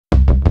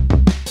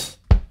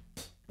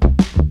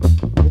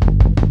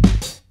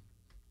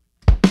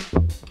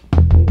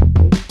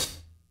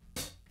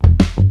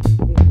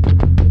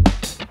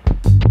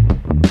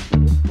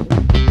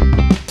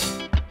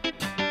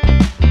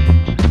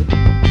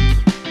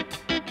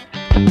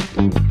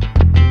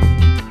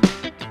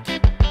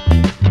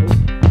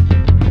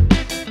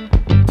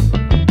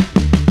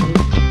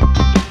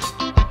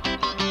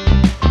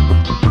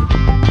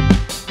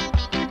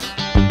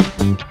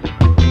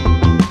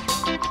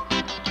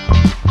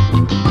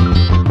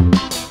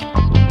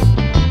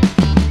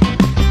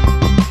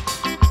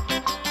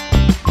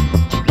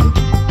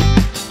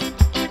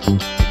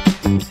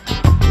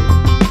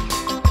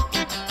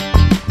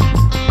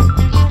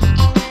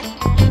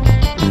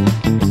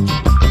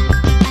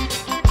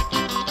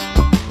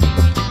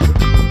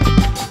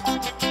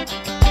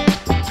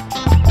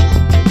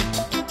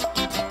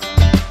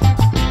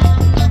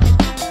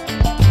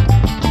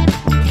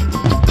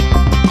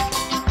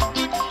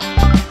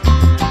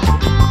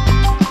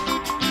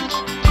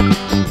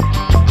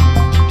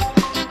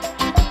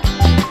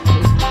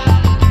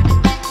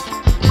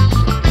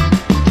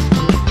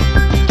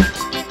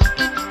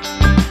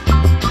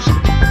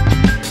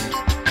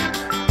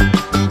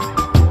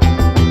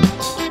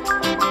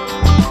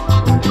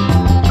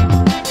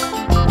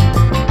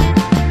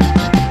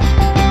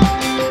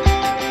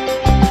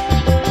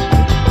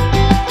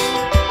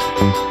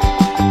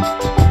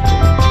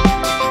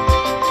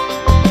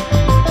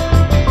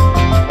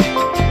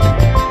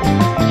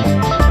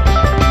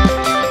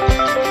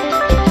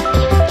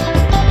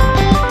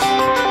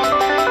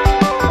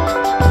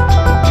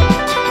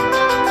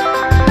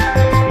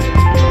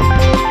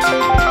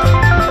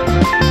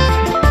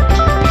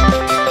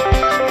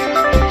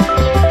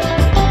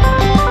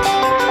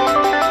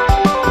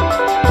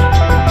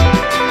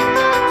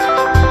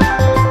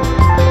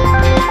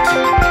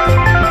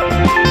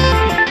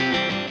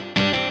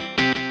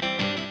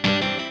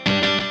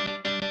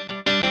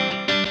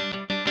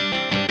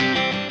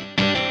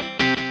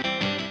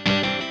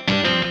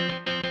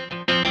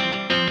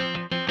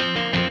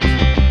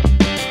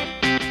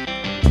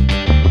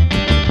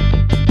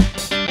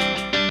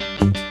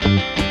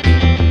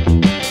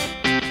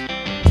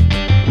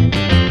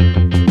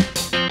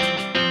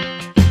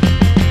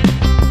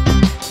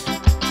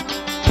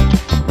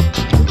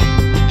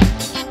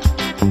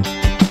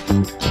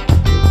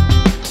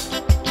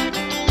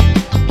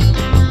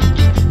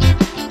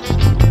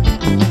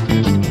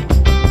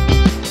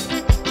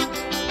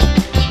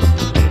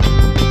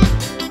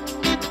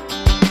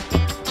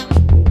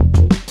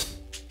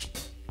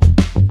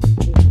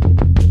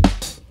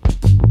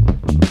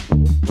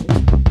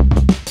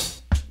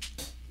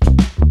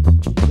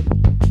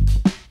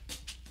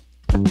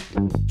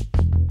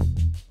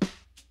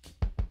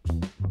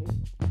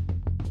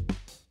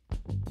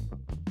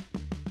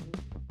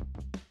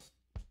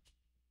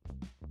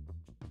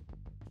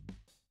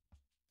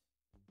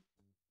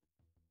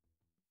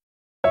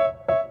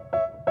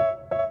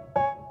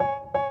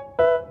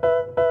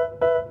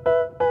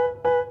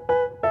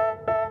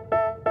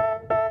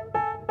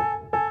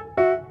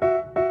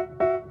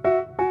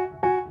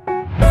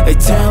They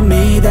tell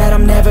me that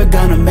I'm never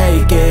gonna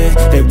make it.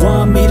 They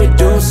want me to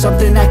do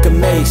something that could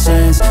make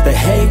sense. They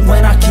hate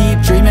when I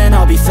keep dreaming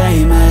I'll be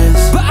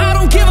famous, but I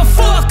don't give a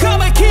fuck,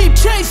 I'ma keep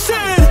chasing.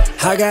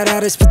 I got all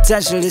this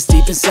potential that's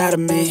deep inside of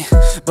me,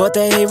 but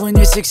they hate when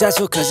you're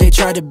successful cause they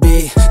try to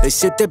be. They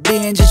sit there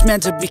being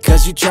judgmental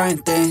because you're trying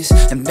things,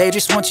 and they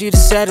just want you to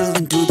settle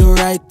and do the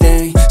right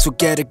thing. So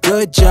get a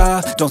good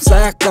job, don't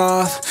slack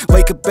off.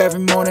 Wake up every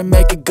morning,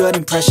 make a good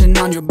impression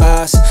on your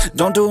boss.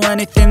 Don't do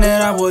anything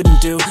that I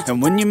wouldn't do,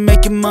 and when you're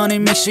making money,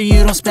 make sure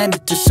you don't spend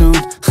it too soon.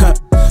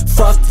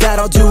 Fuck that,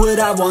 I'll do what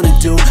I wanna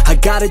do. I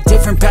got a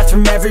different path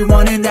from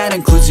everyone, and that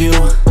includes you.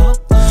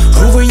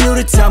 Who are you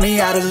to tell me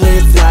how to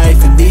live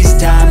life? In these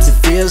times it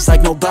feels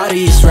like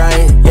nobody's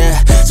right, yeah.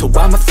 So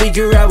I'ma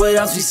figure out what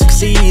else we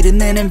succeed, and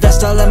then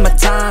invest all of my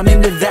time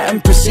into that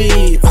and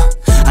proceed.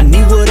 I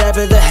need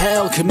whatever the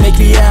hell could make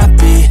me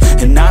happy,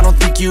 and I don't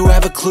think you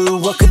have a clue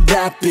what could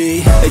that be.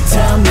 They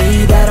tell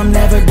me that I'm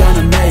never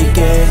gonna make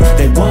it.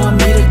 They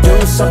want me to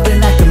do something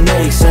that can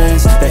make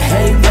sense. They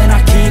hate when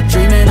I keep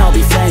dreaming I'll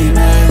be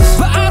famous,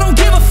 but I don't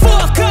give a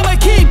fuck, I'ma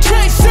keep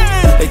chasing.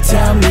 They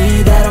tell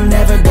me that I'm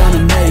never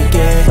gonna make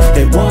it.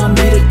 They want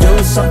me to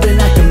do something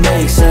that can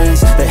make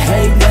sense. They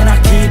hate when I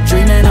keep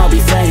dreaming I'll be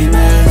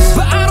famous,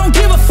 but I don't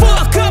give a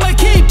fuck, I'ma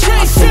keep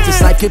chasing. I think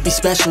this life could be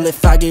special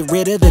if I get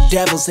rid of the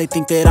devils. They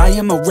think that I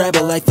am a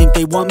rebel, I think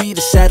they want me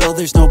to settle.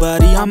 There's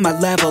nobody on my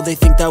level. They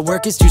think that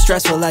work is too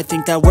stressful, I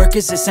think that work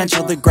is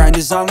essential. The grind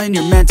is all in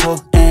your mental,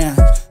 and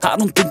I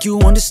don't think you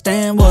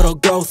understand what I'll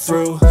go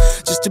through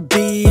just to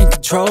be in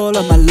control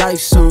of my life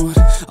soon.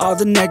 All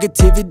the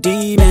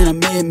negativity, man,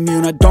 I'm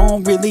immune. I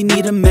don't really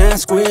need a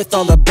mask with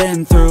all I've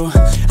been through.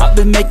 I've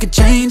been making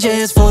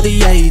changes for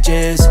the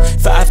ages.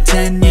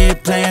 5-10 year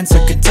plans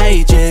are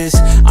contagious.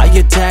 I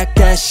attack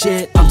that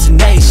shit, I'm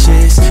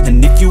tenacious.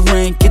 And if you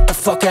ain't, get the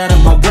fuck out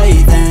of my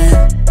way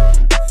then.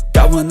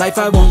 Got one life,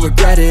 I won't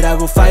regret it. I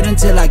will fight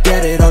until I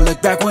get it. I'll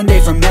look back one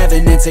day from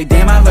heaven and say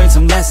damn, I learned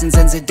some lessons.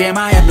 And say damn,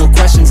 I had no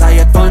questions. I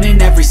had fun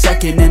in every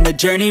second, and the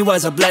journey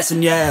was a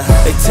blessing, yeah.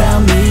 They tell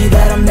me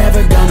that I'm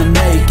never gonna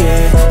make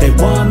it. They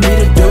want me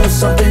to do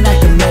something that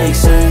can make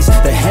sense.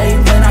 They hate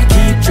when I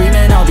keep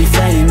dreaming I'll be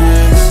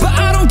famous, but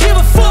I don't give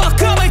a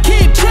fuck, I'ma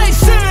keep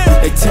chasing.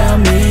 They tell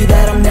me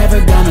that I'm never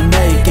gonna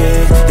make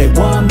it. They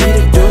want me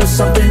to do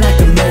something that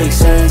can make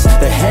sense.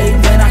 They hate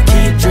when I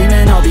keep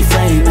dreaming I'll be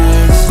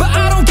famous, but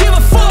I don't give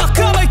a fuck,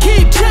 I'ma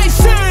keep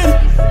chasing.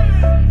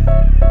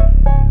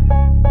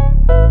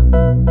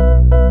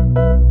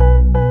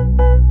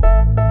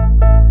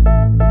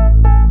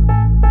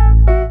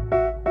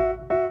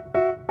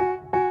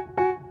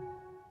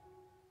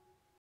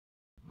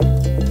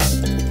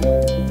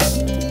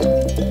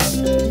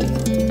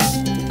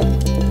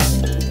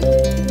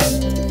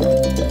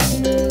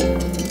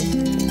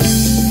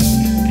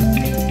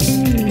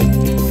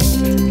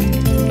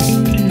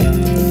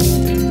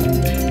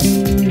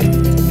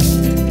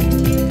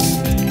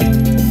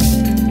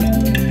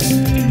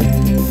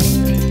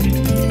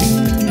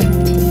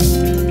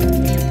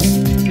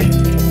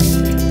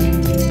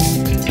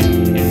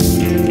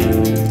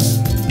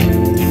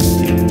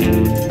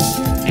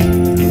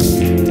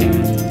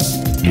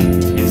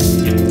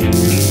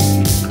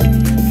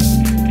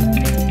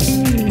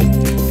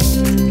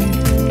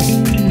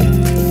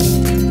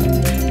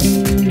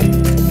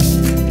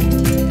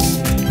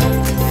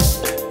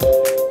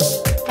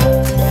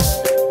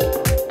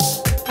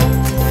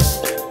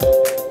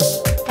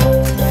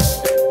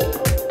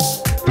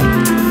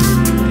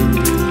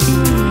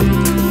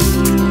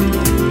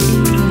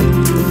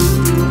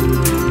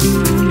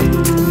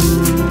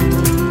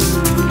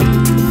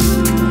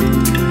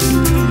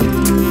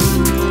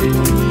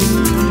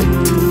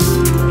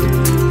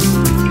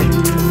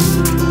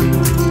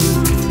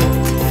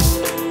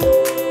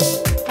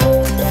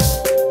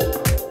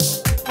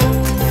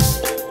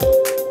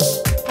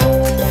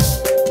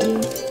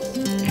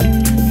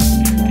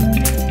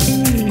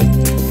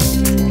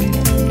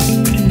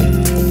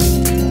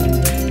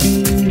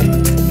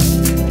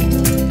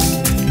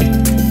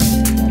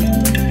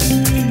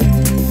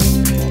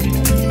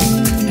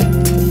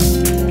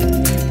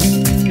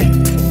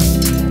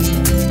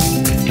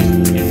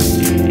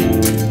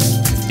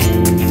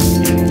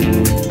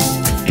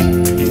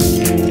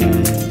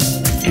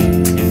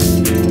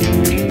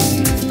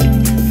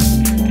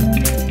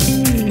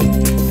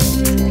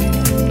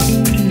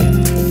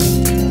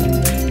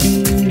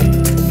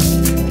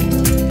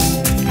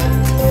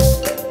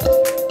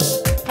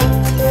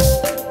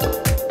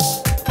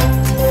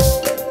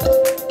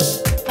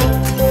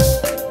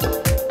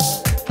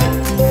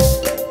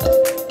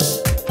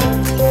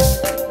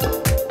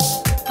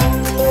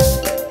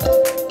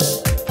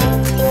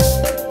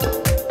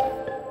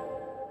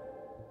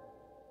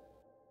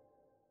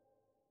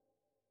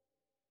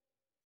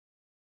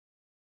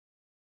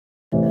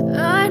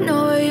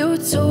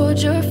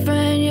 told your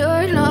friend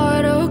you're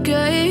not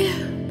okay,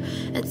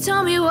 and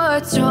tell me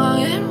what's wrong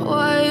and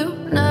why you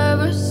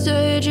never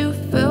said you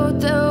felt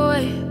that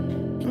way.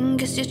 And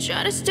guess you're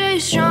trying to stay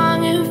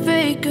strong and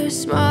fake a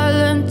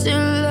smile until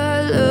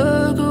I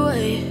look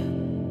away.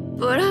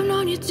 But I've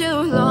known you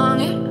too long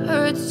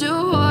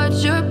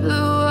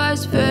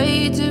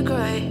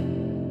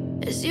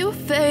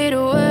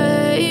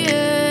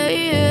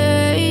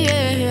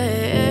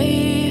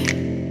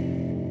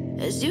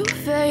as you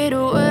fade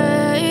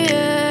away.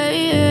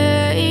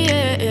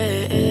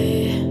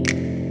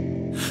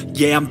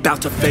 Yeah, I'm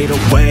about to fade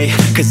away,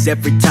 cause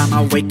every time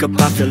I wake up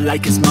I feel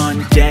like it's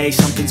Monday.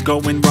 Something's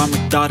going wrong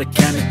with all the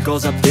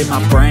chemicals up in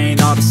my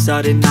brain. All of a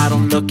sudden I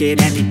don't look at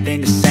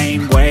anything the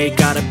same way.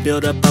 Gotta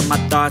build up of my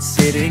thoughts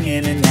sitting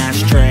in an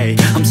ashtray.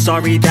 I'm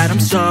sorry that I'm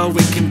so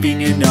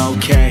inconvenient,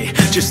 okay.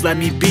 Just let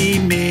me be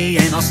me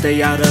and I'll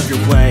stay out of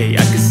your way.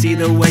 I can see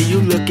the way you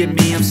look at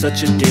me, I'm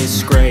such a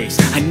disgrace.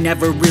 I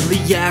never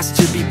really asked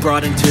to be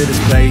brought into this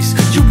place.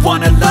 You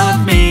wanna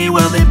love me?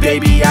 Well then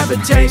baby have a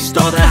taste.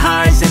 All the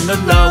highs and the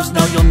lows,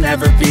 no you'll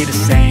never be the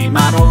same.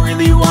 I don't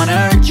really wanna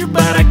hurt you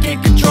but I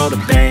can't control the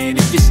pain.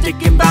 If you're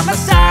sticking by my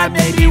side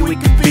maybe we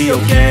could be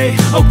okay.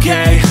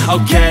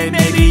 Okay,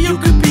 maybe you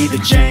could be the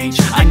change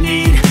I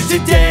need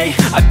today.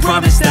 I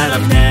promise that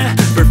I've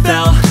never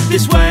felt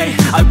this way.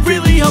 I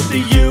really hope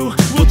that you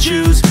will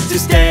choose to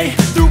stay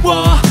through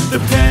all the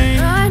pain.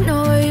 I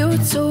know you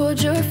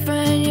told your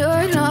friend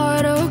you're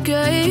not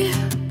okay,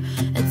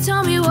 and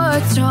tell me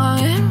what's wrong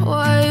and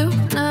why you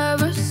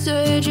never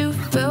said you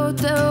felt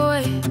that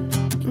way.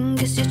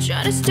 Guess you're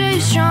trying to stay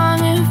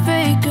strong and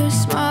fake a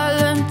smile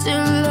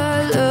until I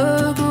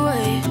look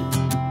away.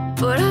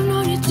 But I've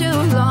known you too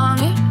long,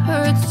 it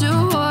hurts to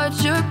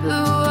watch your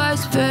blue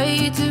eyes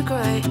fade to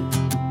gray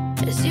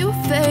as you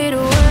fade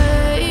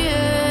away.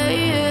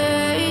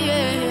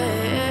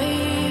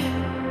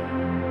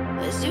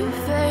 As you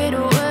fade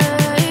away.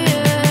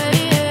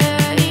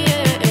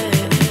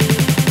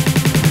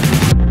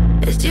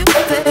 As you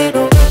fade away.